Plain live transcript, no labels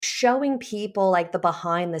showing people like the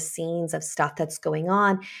behind the scenes of stuff that's going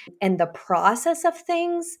on and the process of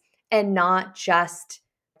things, and not just,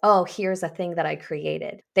 oh, here's a thing that I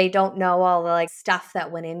created. They don't know all the like stuff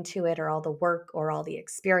that went into it, or all the work, or all the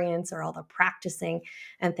experience, or all the practicing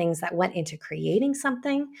and things that went into creating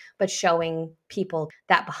something, but showing people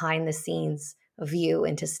that behind the scenes view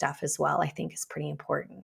into stuff as well, I think is pretty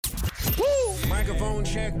important. Microphone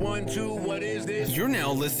check 1 2. What is this? You're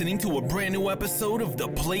now listening to a brand new episode of the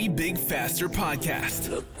Play Big Faster podcast.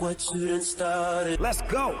 Look what you done started. Let's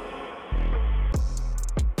go.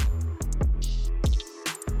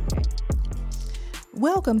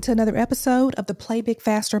 Welcome to another episode of the Play Big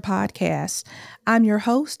Faster podcast. I'm your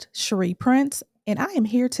host, Cherie Prince, and I am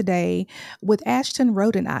here today with Ashton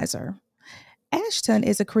Rodenhiser. Ashton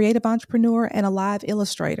is a creative entrepreneur and a live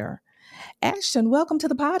illustrator. Ashton, welcome to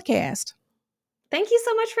the podcast. Thank you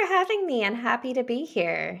so much for having me, and happy to be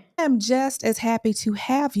here. I'm just as happy to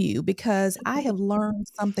have you because I have learned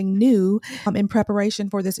something new in preparation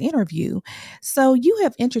for this interview. So you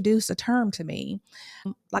have introduced a term to me.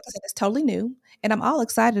 Like I said, it's totally new, and I'm all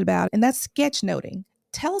excited about it, and that's sketchnoting.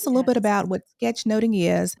 Tell us a little bit about what sketchnoting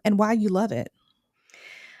is and why you love it.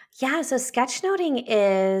 Yeah, so sketchnoting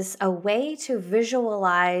is a way to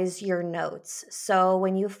visualize your notes. So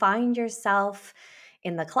when you find yourself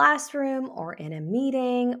in the classroom or in a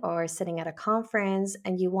meeting or sitting at a conference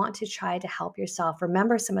and you want to try to help yourself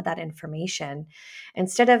remember some of that information,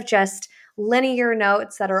 instead of just linear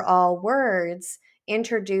notes that are all words,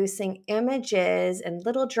 introducing images and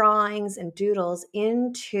little drawings and doodles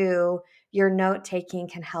into your note taking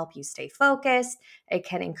can help you stay focused. It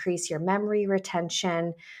can increase your memory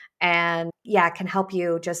retention, and it can help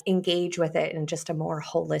you just engage with it in just a more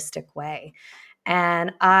holistic way.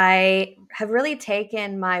 And I have really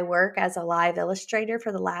taken my work as a live illustrator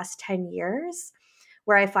for the last 10 years,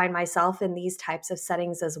 where I find myself in these types of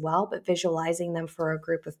settings as well, but visualizing them for a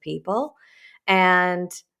group of people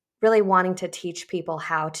and really wanting to teach people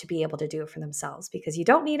how to be able to do it for themselves, because you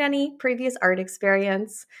don't need any previous art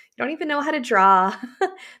experience. You don't even know how to draw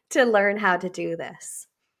to learn how to do this.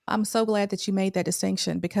 I'm so glad that you made that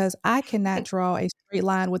distinction because I cannot draw a straight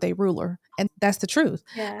line with a ruler. And that's the truth.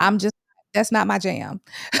 Yeah. That's not my jam.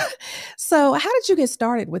 So how did you get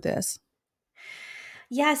started with this?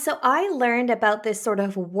 Yeah, so I learned about this sort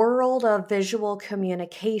of world of visual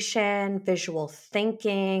communication, visual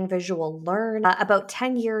thinking, visual learn about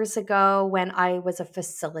 10 years ago when I was a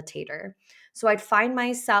facilitator. So I'd find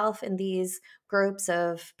myself in these groups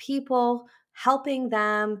of people, helping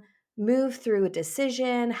them move through a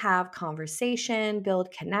decision, have conversation, build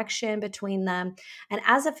connection between them. And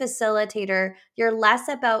as a facilitator, you're less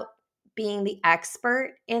about being the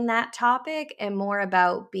expert in that topic and more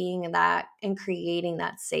about being in that and creating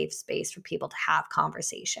that safe space for people to have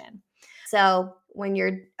conversation. So when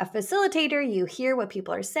you're a facilitator, you hear what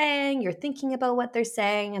people are saying, you're thinking about what they're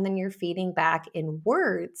saying, and then you're feeding back in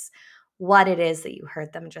words what it is that you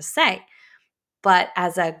heard them just say. But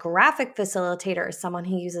as a graphic facilitator or someone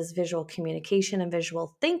who uses visual communication and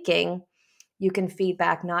visual thinking, you can feed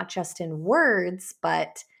back not just in words,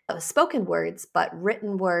 but spoken words, but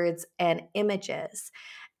written words and images.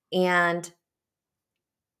 And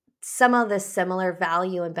some of the similar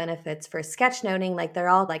value and benefits for sketchnoting, like they're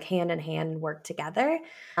all like hand in hand and work together.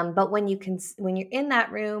 But when you're in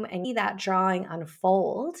that room and see that drawing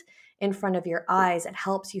unfold in front of your eyes, it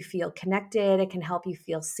helps you feel connected. It can help you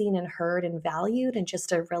feel seen and heard and valued in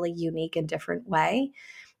just a really unique and different way.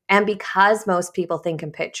 And because most people think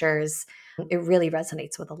in pictures, it really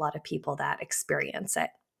resonates with a lot of people that experience it.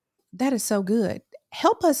 That is so good.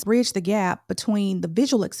 Help us bridge the gap between the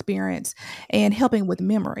visual experience and helping with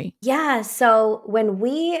memory. Yeah, so when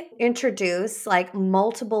we introduce like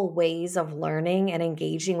multiple ways of learning and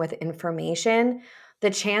engaging with information,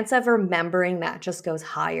 the chance of remembering that just goes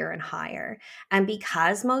higher and higher. And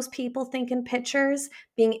because most people think in pictures,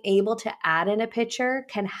 being able to add in a picture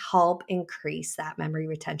can help increase that memory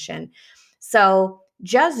retention. So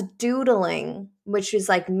just doodling, which is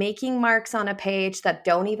like making marks on a page that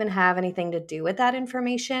don't even have anything to do with that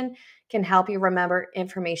information, can help you remember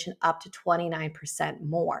information up to 29%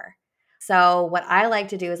 more. So what I like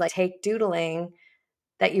to do is like take doodling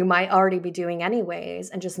that you might already be doing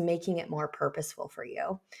anyways and just making it more purposeful for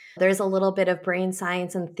you. There's a little bit of brain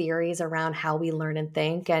science and theories around how we learn and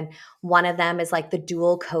think. And one of them is like the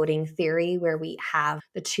dual coding theory, where we have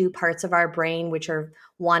the two parts of our brain, which are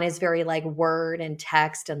one is very like word and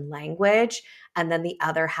text and language, and then the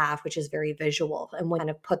other half, which is very visual. And when you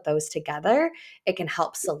kind of put those together, it can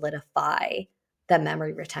help solidify the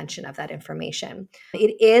memory retention of that information.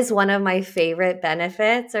 It is one of my favorite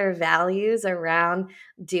benefits or values around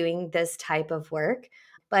doing this type of work.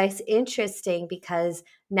 But it's interesting because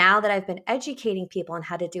now that I've been educating people on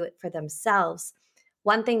how to do it for themselves,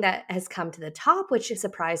 one thing that has come to the top, which has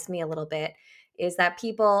surprised me a little bit, is that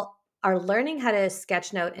people are learning how to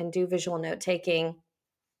sketchnote and do visual note taking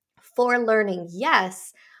for learning,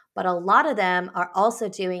 yes, but a lot of them are also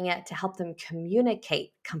doing it to help them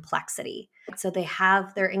communicate complexity. So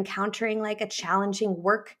they're encountering like a challenging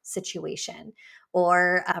work situation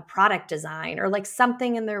or a product design or like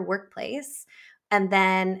something in their workplace. And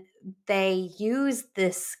then they use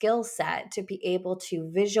this skill set to be able to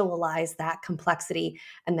visualize that complexity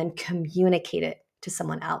and then communicate it to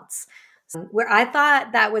someone else. Where I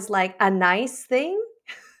thought that was like a nice thing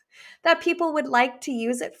that people would like to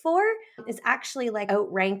use it for is actually like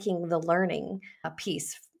outranking the learning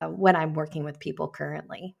piece when I'm working with people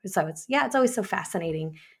currently. So it's always so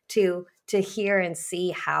fascinating to hear and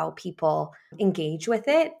see how people engage with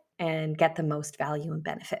it and get the most value and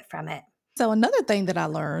benefit from it. So another thing that I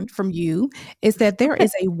learned from you is that there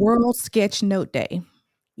is a World Sketch Note Day.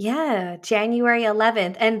 Yeah, January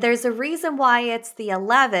 11th. And there's a reason why it's the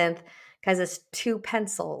 11th because it's two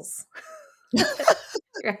pencils.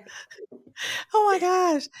 Right. Oh my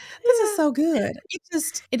gosh, this is Yeah. so good.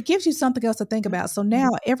 It gives you something else to think about. So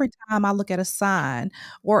now every time I look at a sign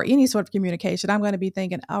or any sort of communication, I'm going to be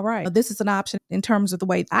thinking, all right, this is an option in terms of the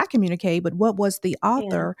way I communicate, but what was the Yeah.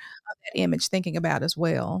 author of that image thinking about as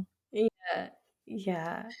well? Yeah.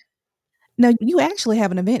 Yeah. Now, you actually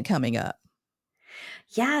have an event coming up.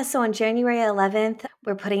 Yeah, so on January 11th,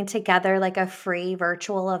 we're putting together like a free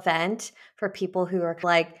virtual event for people who are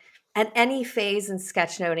like at any phase in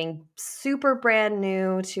sketchnoting, super brand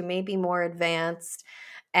new to maybe more advanced.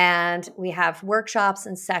 And we have workshops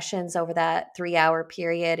and sessions over that 3 hour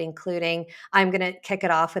period, including I'm going to kick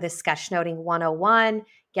it off with a sketchnoting 101,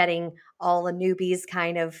 getting all the newbies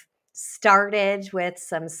kind of started with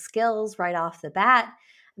some skills right off the bat.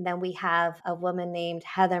 And then we have a woman named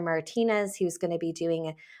Heather Martinez who's going to be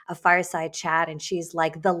doing a fireside chat, and she's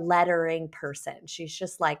like the lettering person. She's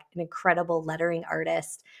just like an incredible lettering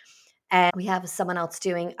artist. And we have someone else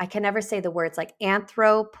doing, I can never say the words like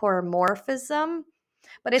anthropomorphism,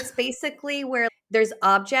 but it's basically where there's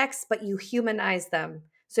objects, but you humanize them.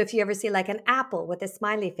 So if you ever see like an apple with a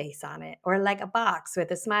smiley face on it, or like a box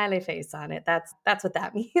with a smiley face on it, that's what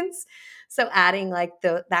that means. So adding like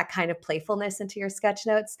that kind of playfulness into your sketch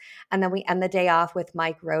notes. And then we end the day off with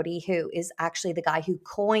Mike Rohde, who is actually the guy who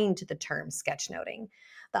coined the term sketchnoting.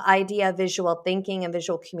 The idea of visual thinking and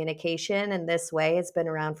visual communication in this way has been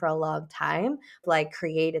around for a long time, like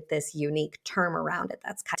created this unique term around it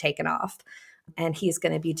that's kind of taken off. And he's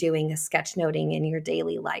going to be doing a sketchnoting in your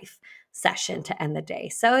daily life session to end the day.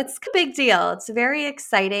 So it's a big deal. It's very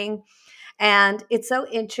exciting. And it's so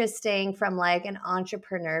interesting from like an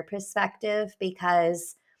entrepreneur perspective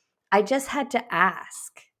because I just had to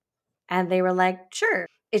ask and they were like, sure.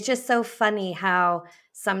 It's just so funny how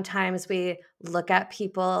sometimes we look at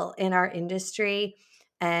people in our industry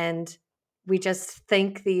and we just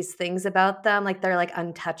think these things about them like they're like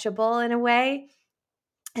untouchable in a way.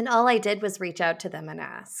 And all I did was reach out to them and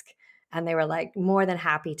ask. And they were like more than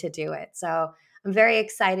happy to do it. So I'm very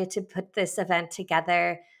excited to put this event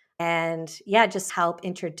together and yeah, just help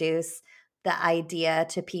introduce the idea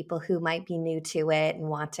to people who might be new to it and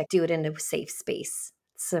want to do it in a safe space,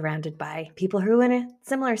 surrounded by people who are in a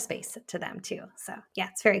similar space to them too. So yeah,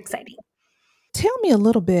 it's very exciting. Tell me a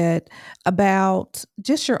little bit about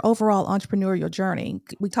just your overall entrepreneurial journey.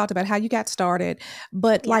 We talked about how you got started,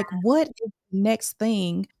 but Yeah. like what is the next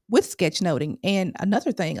thing with sketchnoting? And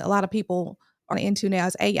another thing a lot of people are into now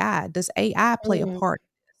is AI. Does AI play a Mm. part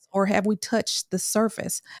in this, or have we touched the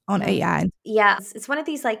surface on Uh, AI? yeah, it's one of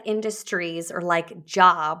these like industries or like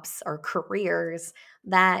jobs or careers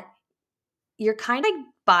that you're kind of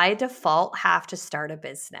by default have to start a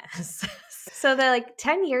business. So that like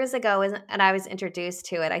 10 years ago and I was introduced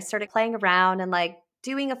to it, I started playing around and like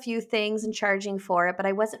doing a few things and charging for it, but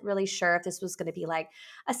I wasn't really sure if this was going to be like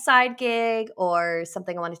a side gig or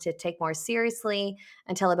something I wanted to take more seriously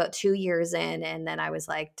until about 2 years in, and then I was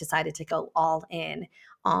like decided to go all in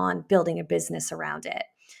on building a business around it.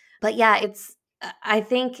 But yeah, I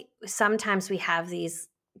think sometimes we have these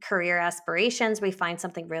career aspirations. We find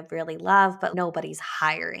something we really love, but nobody's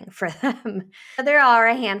hiring for them. There are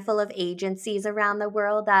a handful of agencies around the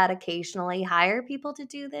world that occasionally hire people to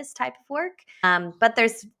do this type of work, but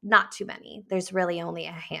there's not too many. There's really only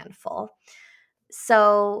a handful.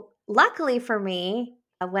 So, luckily for me,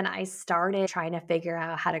 when I started trying to figure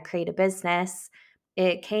out how to create a business,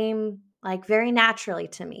 it came like very naturally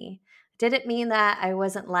to me. Didn't mean that I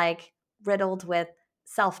wasn't like riddled with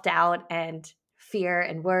self doubt and fear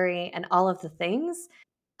and worry and all of the things.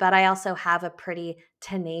 but I also have a pretty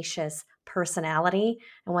tenacious personality.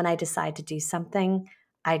 And when I decide to do something,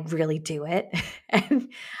 I really do it.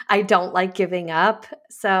 And I don't like giving up.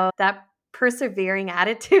 So that persevering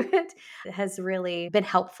attitude has really been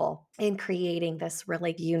helpful in creating this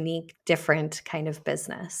really unique, different kind of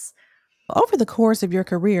business. Over the course of your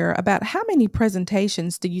career, about how many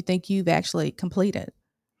presentations do you think you've actually completed?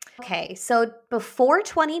 Okay, so before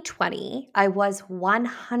 2020, I was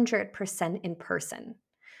 100% in person.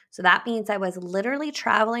 So that means I was literally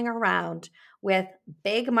traveling around with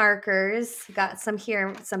big markers, got some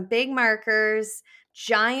here, some big markers,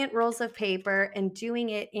 giant rolls of paper, and doing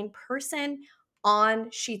it in person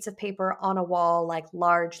on sheets of paper on a wall, like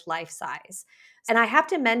large life size. And I have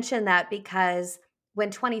to mention that because when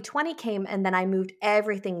 2020 came and then I moved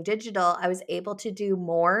everything digital, I was able to do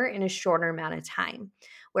more in a shorter amount of time.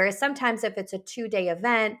 Whereas sometimes if it's a 2-day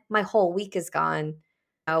event, my whole week is gone.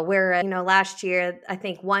 Last year, I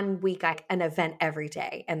think 1 week I an event every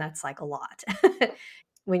day, and that's like a lot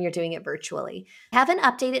when you're doing it virtually. I haven't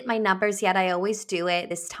updated my numbers yet. I always do it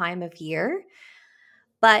this time of year.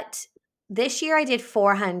 But this year I did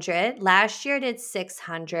 400. Last year I did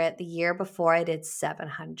 600. The year before I did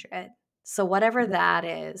 700. So whatever that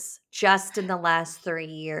is, just in the last 3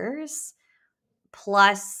 years,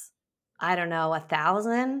 plus, I don't know,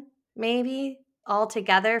 1,000 maybe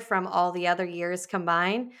altogether from all the other years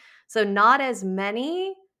combined. So not as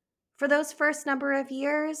many for those first number of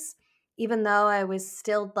years, even though I was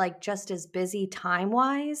still like just as busy time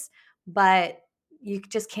wise, but you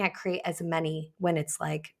just can't create as many when it's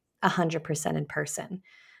like 100% in person.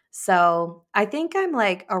 So I think I'm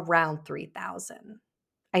like around 3,000.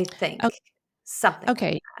 I O think something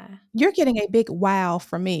okay, like you're getting a big wow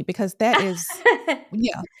from me because that is that.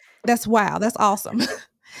 yeah, that's wow, that's awesome.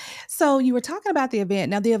 So you were talking about the event.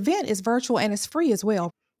 Now the event is virtual and it's free as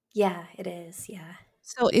well. Yeah, it is. Yeah.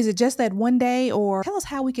 So is it just that one day or tell us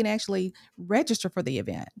how we can actually register for the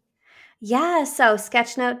event? Yeah, so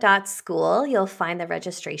sketchnote.school, you'll find the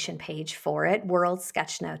registration page for it, World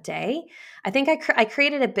Sketchnote Day. I think I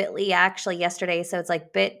created a bit.ly actually yesterday. So it's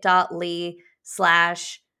like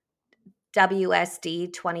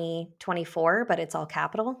bit.ly/WSD 2024, but it's all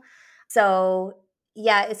capital. So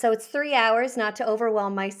yeah, so it's 3 hours, not to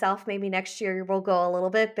overwhelm myself. Maybe next year we'll go a little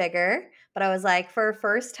bit bigger. But I was like, for a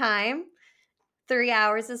first time, 3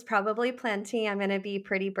 hours is probably plenty. I'm going to be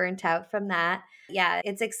pretty burnt out from that. Yeah,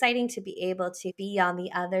 it's exciting to be able to be on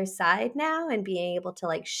the other side now and being able to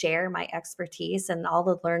like share my expertise and all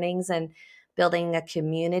the learnings and building a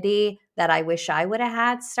community that I wish I would have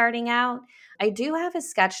had starting out. I do have a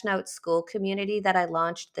sketchnote school community that I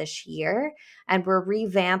launched this year, and we're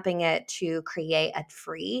revamping it to create a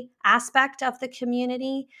free aspect of the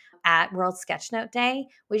community at World Sketchnote Day,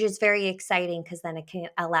 which is very exciting because then it can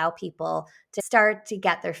allow people to start to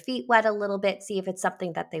get their feet wet a little bit, see if it's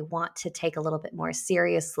something that they want to take a little bit more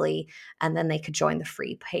seriously, and then they could join the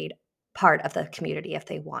free paid part of the community if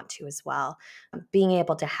they want to as well. Being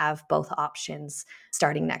able to have both options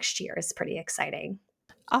starting next year is pretty exciting.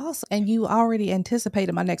 Awesome. And you already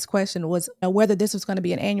anticipated my next question was whether this was going to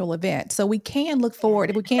be an annual event. So we can look forward.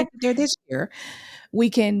 If we can't get there this year, we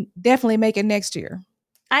can definitely make it next year.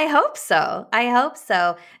 I hope so. I hope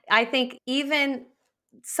so. I think even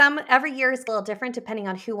some every year is a little different depending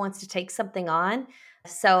on who wants to take something on.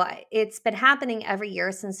 So it's been happening every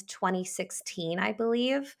year since 2016, I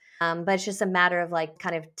believe. But it's just a matter of like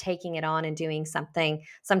kind of taking it on and doing something.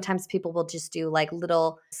 Sometimes people will just do like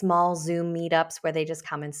little small Zoom meetups where they just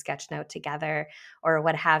come and sketchnote together or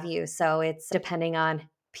what have you. So it's depending on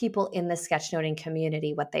people in the sketchnoting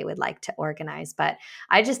community what they would like to organize. But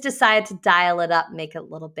I just decided to dial it up, make it a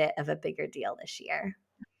little bit of a bigger deal this year.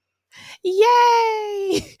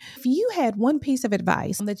 Yay! If you had one piece of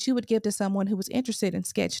advice that you would give to someone who was interested in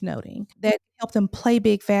sketchnoting that helped them play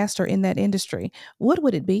big faster in that industry, what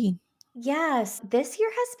would it be? Yes, this year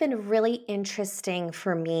has been really interesting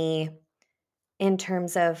for me in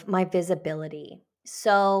terms of my visibility.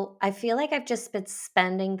 So I feel like I've just been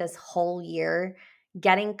spending this whole year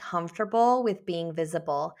getting comfortable with being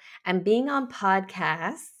visible, and being on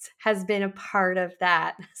podcasts has been a part of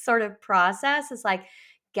that sort of process. It's like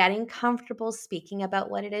getting comfortable speaking about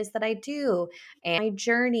what it is that I do and my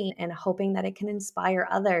journey and hoping that it can inspire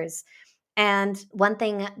others. And one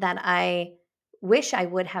thing that I wish I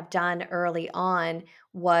would have done early on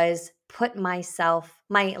was put my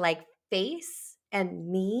like face and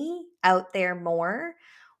me out there more,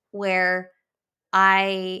 where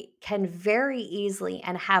I can very easily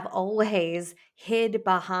and have always hid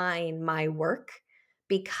behind my work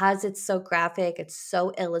because it's so graphic, it's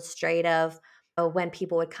so illustrative. When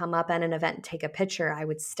people would come up at an event and take a picture, I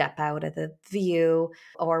would step out of the view.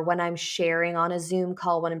 Or when I'm sharing on a Zoom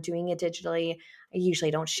call, when I'm doing it digitally, I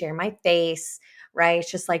usually don't share my face, right?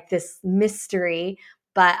 It's just like this mystery.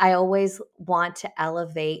 But I always want to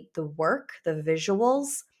elevate the work, the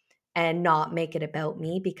visuals, and not make it about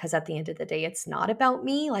me, because at the end of the day, it's not about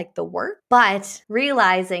me, like the work. But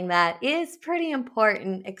realizing that is pretty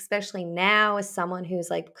important, especially now as someone who's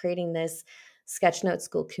like creating this Sketchnote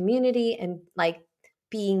School community and like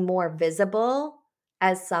being more visible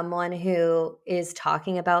as someone who is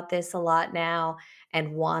talking about this a lot now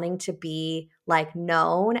and wanting to be like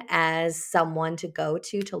known as someone to go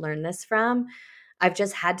to learn this from. I've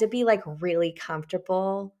just had to be like really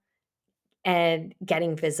comfortable and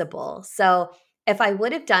getting visible. So if I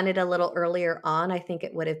would have done it a little earlier on, I think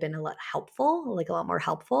it would have been a lot helpful, like a lot more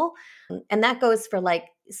helpful. And that goes for like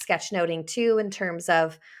sketchnoting too, in terms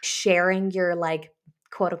of sharing your like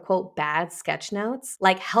quote unquote bad sketch notes,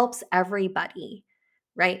 like helps everybody,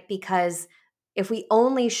 right? Because if we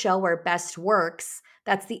only show our best works,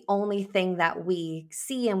 that's the only thing that we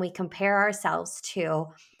see and we compare ourselves to.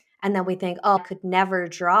 And then we think, oh, I could never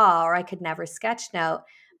draw or I could never sketchnote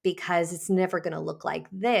because it's never going to look like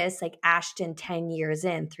this, like Ashton 10 years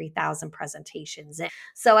in, 3,000 presentations in.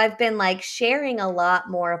 So I've been like sharing a lot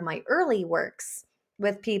more of my early works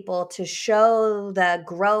with people to show the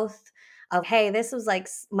growth of, hey, this was like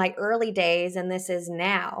my early days and this is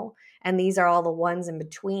now. And these are all the ones in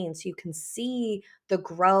between. So you can see the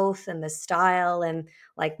growth and the style and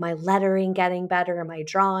like my lettering getting better, my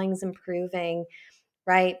drawings improving,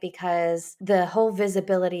 right? Because the whole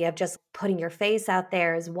visibility of just putting your face out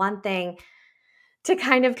there is one thing to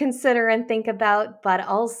kind of consider and think about, but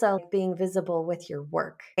also being visible with your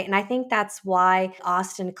work. And I think that's why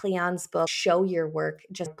Austin Kleon's book, Show Your Work,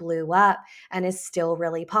 just blew up and is still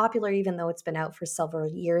really popular, even though it's been out for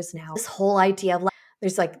several years now. This whole idea of like,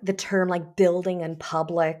 there's like the term like building in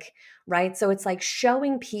public, right? So it's like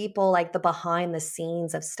showing people like the behind the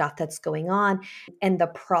scenes of stuff that's going on and the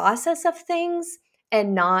process of things,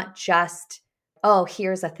 and not just, oh,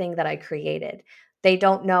 here's a thing that I created. They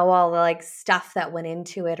don't know all the like stuff that went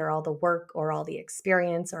into it, or all the work, or all the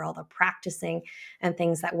experience, or all the practicing and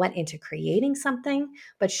things that went into creating something,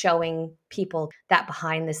 but showing people that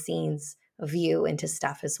behind the scenes view into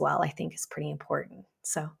stuff as well, I think is pretty important.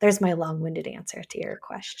 So there's my long-winded answer to your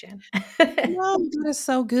question. No, that is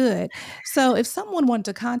so good. So if someone wanted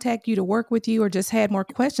to contact you to work with you or just had more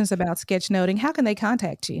questions about sketchnoting, how can they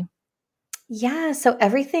contact you? Yeah, so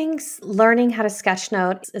everything's learning how to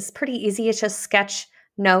sketchnote is pretty easy. It's just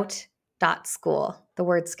sketchnote.school. The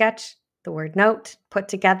word sketch, the word note put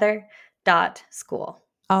together, .school.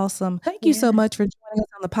 Awesome. Thank you so Yeah. much for joining us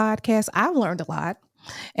on the podcast. I've learned a lot,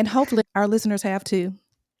 and hopefully our listeners have too.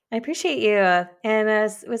 I appreciate you. And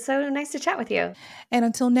it was so nice to chat with you. And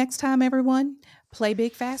until next time, everyone, play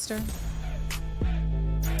big faster.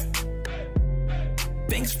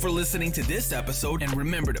 Thanks for listening to this episode, and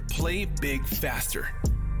remember to play big faster.